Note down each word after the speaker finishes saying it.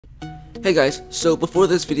Hey guys, so before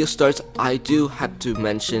this video starts, I do have to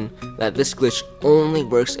mention that this glitch only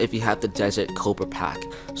works if you have the Desert Cobra pack.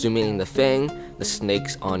 So meaning the Fang, the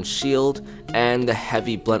snakes on shield, and the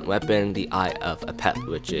heavy blunt weapon, the Eye of Apep,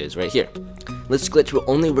 which is right here. This glitch will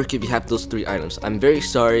only work if you have those 3 items. I'm very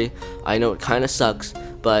sorry, I know it kinda sucks,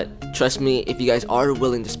 but trust me, if you guys are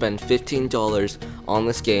willing to spend $15 on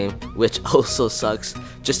this game, which also sucks,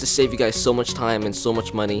 just to save you guys so much time and so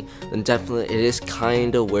much money, then definitely it is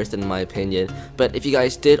kinda worth it in my opinion. But if you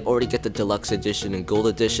guys did already get the deluxe edition and gold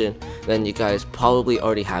edition, then you guys probably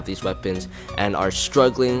already have these weapons and are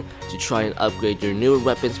struggling to try and upgrade your newer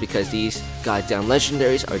weapons because these goddamn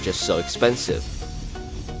legendaries are just so expensive.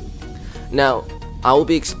 Now, I will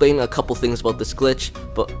be explaining a couple things about this glitch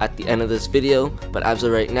but at the end of this video, but as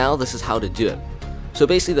of right now, this is how to do it. So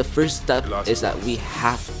basically the first step is that we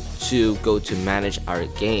have to go to manage our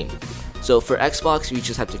game. So for Xbox, you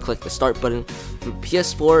just have to click the start button. For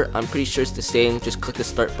PS4, I'm pretty sure it's the same, just click the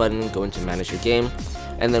start button, go into manage your game,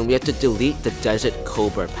 and then we have to delete the Desert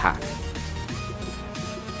Cobra pack.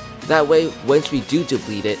 That way, once we do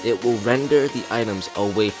delete it, it will render the items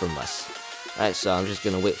away from us. Alright, so I'm just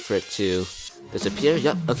gonna wait for it to disappear.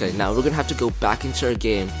 Yep, okay, now we're gonna have to go back into our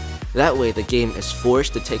game. That way the game is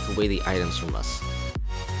forced to take away the items from us.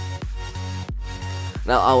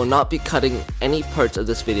 Now I will not be cutting any parts of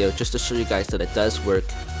this video just to show you guys that it does work.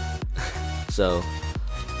 So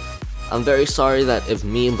I'm very sorry that if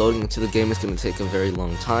me loading into the game is gonna take a very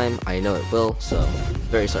long time. I know it will, so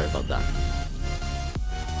very sorry about that.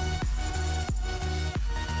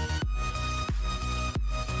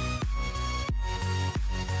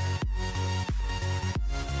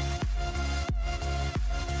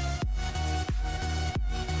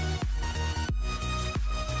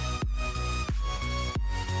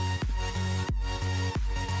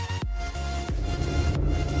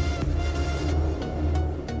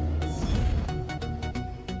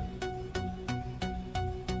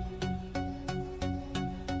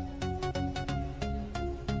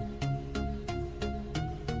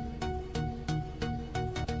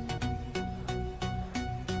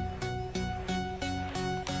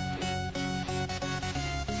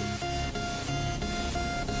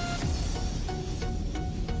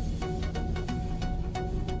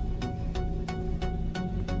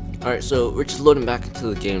 Alright, so we're just loading back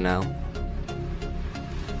into the game now.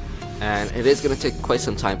 And it is going to take quite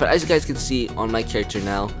some time, but as you guys can see on my character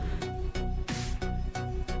now,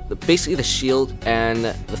 basically the shield and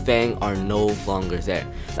the Fang are no longer there.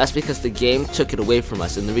 That's because the game took it away from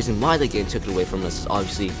us, and the reason why the game took it away from us is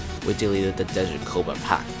obviously we deleted the Desert Cobra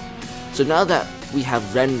pack. So now that we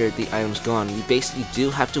have rendered the items gone, we basically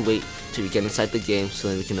do have to wait till we get inside the game so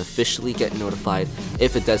that we can officially get notified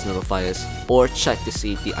if it does notify us, or check to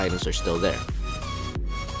see if the items are still there.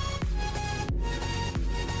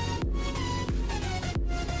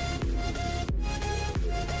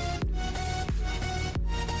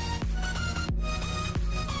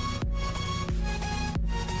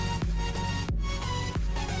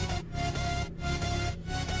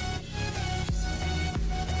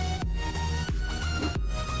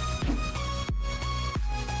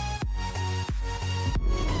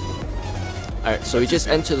 Alright, so we just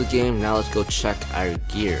entered the game, now let's go check our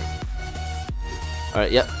gear.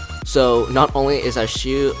 Alright, yep. So not only is our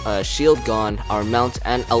shield gone, our mount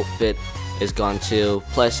and outfit is gone too,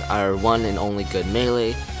 plus our one and only good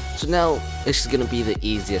melee. So now this is gonna be the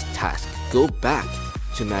easiest task. Go back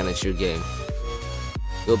to manage your game.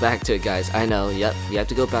 Go back to it, guys. I know, yep, you have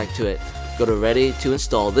to go back to it. Go to ready to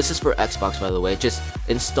install. This is for Xbox, by the way. Just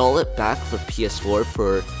install it back for PS4.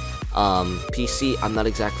 For PC, I'm not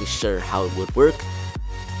exactly sure how it would work,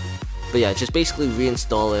 but yeah, just basically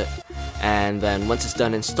reinstall it, and then once it's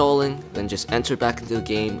done installing, then just enter back into the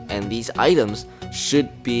game, and these items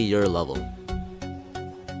should be your level.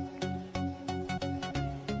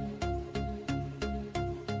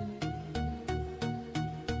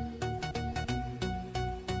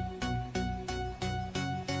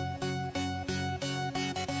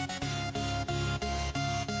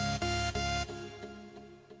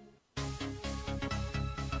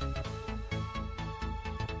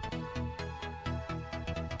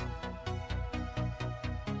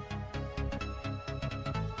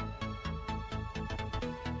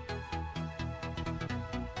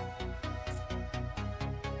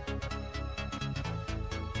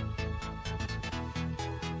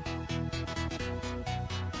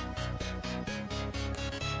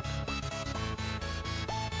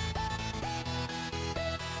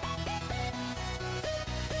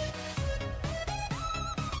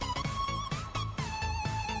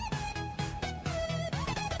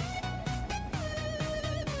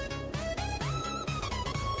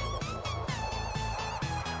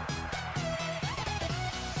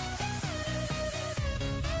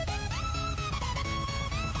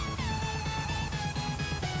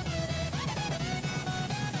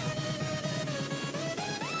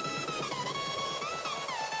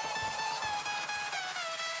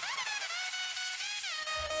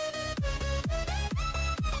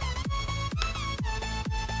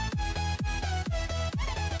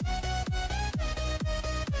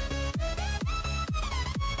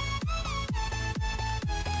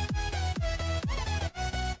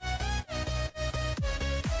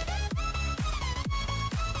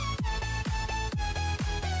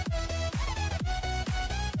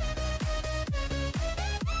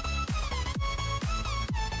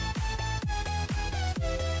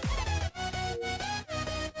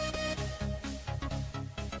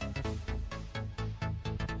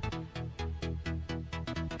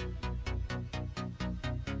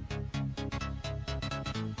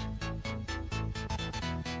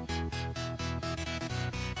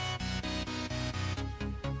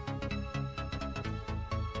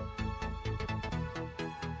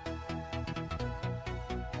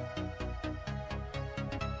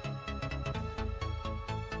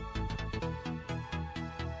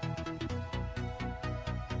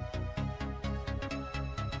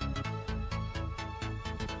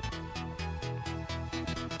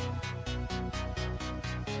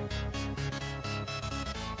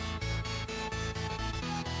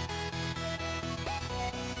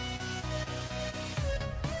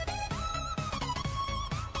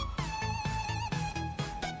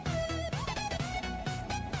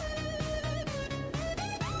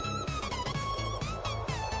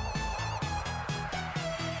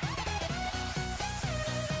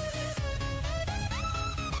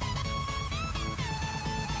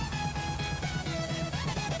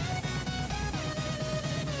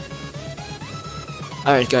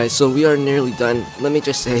 Alright guys, so we are nearly done. Let me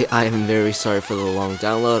just say I am very sorry for the long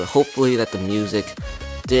download. Hopefully that the music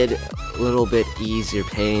did a little bit ease your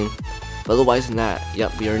pain. But otherwise than that,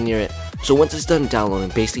 yep, we are near it. So once it's done downloading,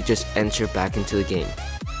 basically just enter back into the game.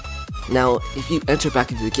 Now, if you enter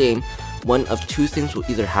back into the game, one of two things will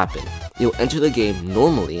either happen. You'll enter the game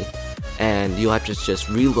normally, and you'll have to just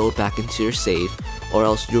reload back into your save, or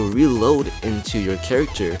else you'll reload into your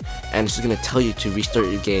character, and it's going to tell you to restart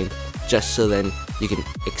your game, just so then you can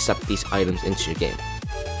accept these items into your game.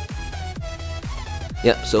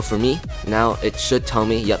 Yep, so for me, now it should tell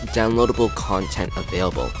me, yep, downloadable content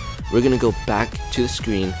available. We're going to go back to the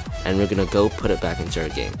screen, and we're going to go put it back into our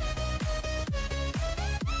game.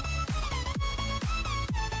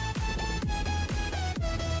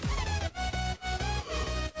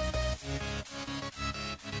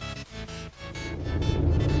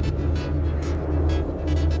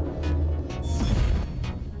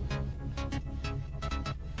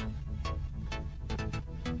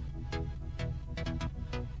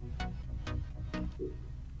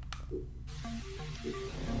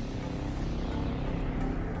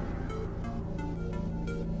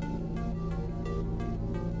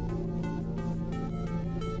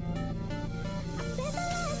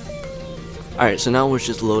 Alright, so now we're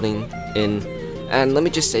just loading in, and let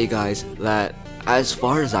me just say guys, that as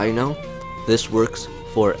far as I know, this works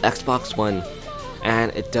for Xbox One,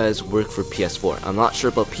 and it does work for PS4. I'm not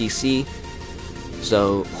sure about PC,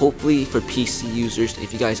 so hopefully for PC users,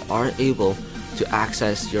 if you guys are able to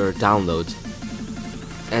access your downloads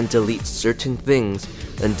and delete certain things,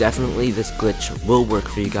 then definitely this glitch will work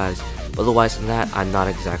for you guys, but otherwise than that, I'm not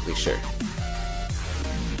exactly sure.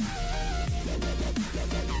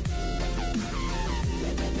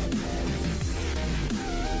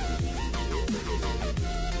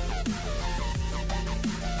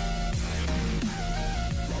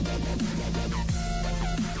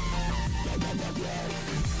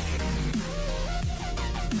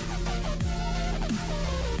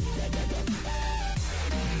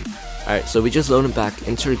 Alright, so we just loaded back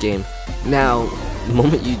into our game. Now, the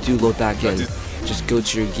moment you do load back in, just go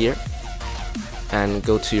to your gear and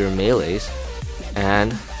go to your melees,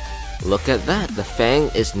 and look at that, the Fang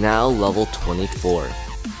is now level 24.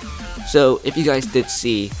 So if you guys did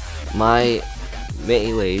see, my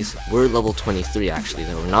melees were level 23 actually,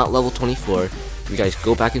 they were not level 24. If you guys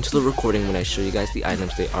go back into the recording when I show you guys the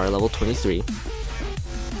items, they are level 23.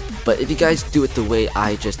 But if you guys do it the way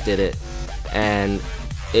I just did it, and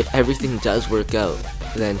if everything does work out,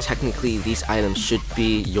 then technically these items should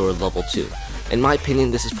be your level 2. In my opinion,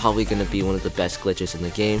 this is probably going to be one of the best glitches in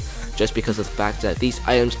the game, just because of the fact that these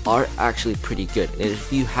items are actually pretty good. And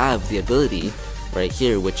if you have the ability right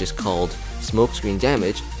here, which is called smokescreen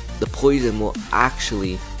damage, the poison will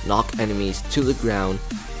actually knock enemies to the ground,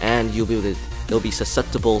 and you'll be able to, they'll be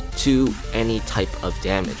susceptible to any type of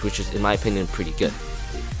damage, which is in my opinion pretty good.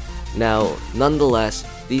 Now, nonetheless,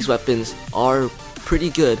 these weapons are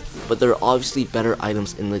pretty good, but there are obviously better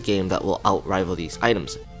items in the game that will outrival these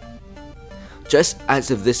items. Just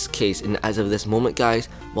as of this case and as of this moment guys,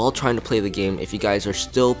 while trying to play the game, if you guys are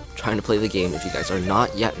still trying to play the game, if you guys are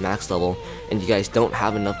not yet max level, and you guys don't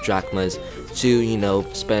have enough drachmas to, you know,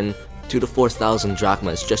 spend 2,000 to 4,000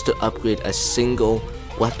 drachmas just to upgrade a single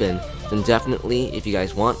weapon, then definitely, if you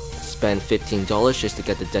guys want, spend $15 just to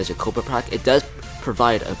get the Desert Cobra pack. It does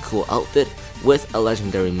provide a cool outfit with a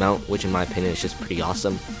legendary mount, which in my opinion is just pretty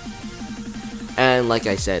awesome. And like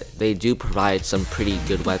I said, they do provide some pretty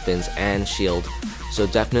good weapons and shield, so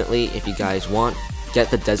definitely if you guys want,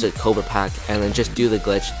 get the Desert Cobra pack and then just do the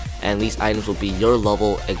glitch, and these items will be your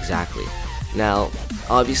level exactly. Now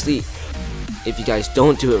obviously if you guys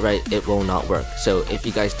don't do it right, it will not work. So if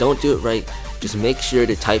you guys don't do it right, just make sure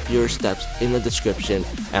to type your steps in the description,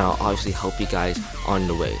 and I'll obviously help you guys on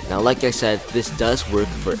the way. Now like I said, this does work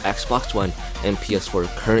for Xbox One and PS4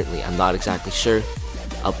 currently. I'm not exactly sure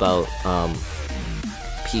about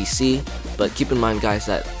PC, but keep in mind guys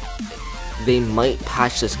that they might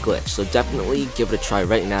patch this glitch, so definitely give it a try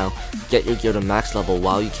right now. Get your gear to max level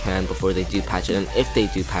while you can before they do patch it, and if they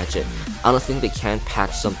do patch it, I don't think they can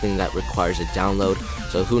patch something that requires a download,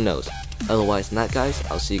 so who knows. Otherwise than that guys,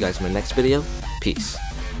 I'll see you guys in my next video. Peace.